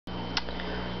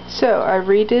So I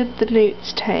redid the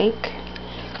Newt's tank.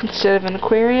 Instead of an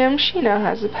aquarium, she now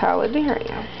has a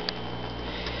paludarium.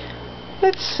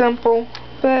 It's simple,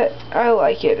 but I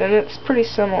like it, and it's pretty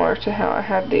similar to how I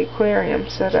had the aquarium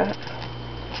set up.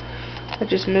 I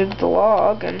just moved the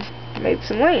log and made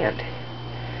some land.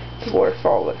 The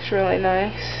waterfall looks really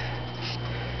nice.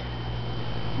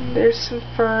 There's some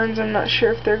ferns. I'm not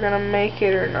sure if they're going to make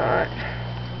it or not.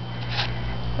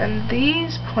 And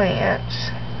these plants,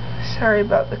 sorry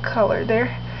about the color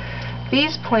there,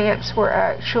 these plants were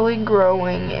actually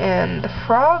growing in the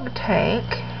frog tank,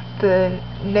 the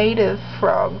native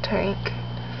frog tank,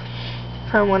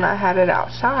 from when I had it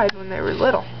outside when they were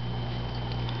little.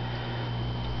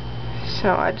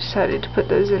 So I decided to put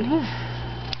those in here.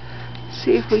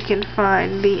 See if we can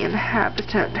find the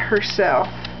inhabitant herself.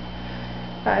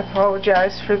 I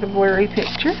apologize for the blurry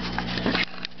picture.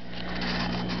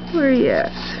 Where are you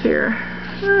at, Sphere?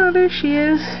 Oh, there she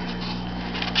is.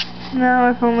 Now,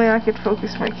 if only I could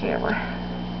focus my camera.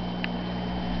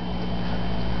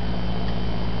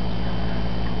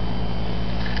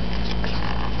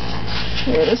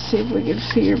 Here, let's see if we can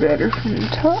see her better from the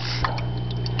top.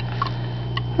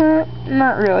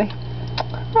 Not really.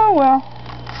 Oh well.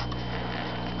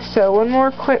 So, one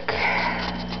more quick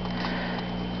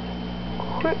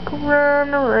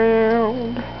run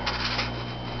around.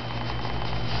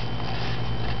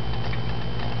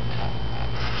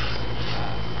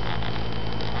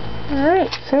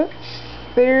 Alright, so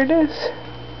there it is.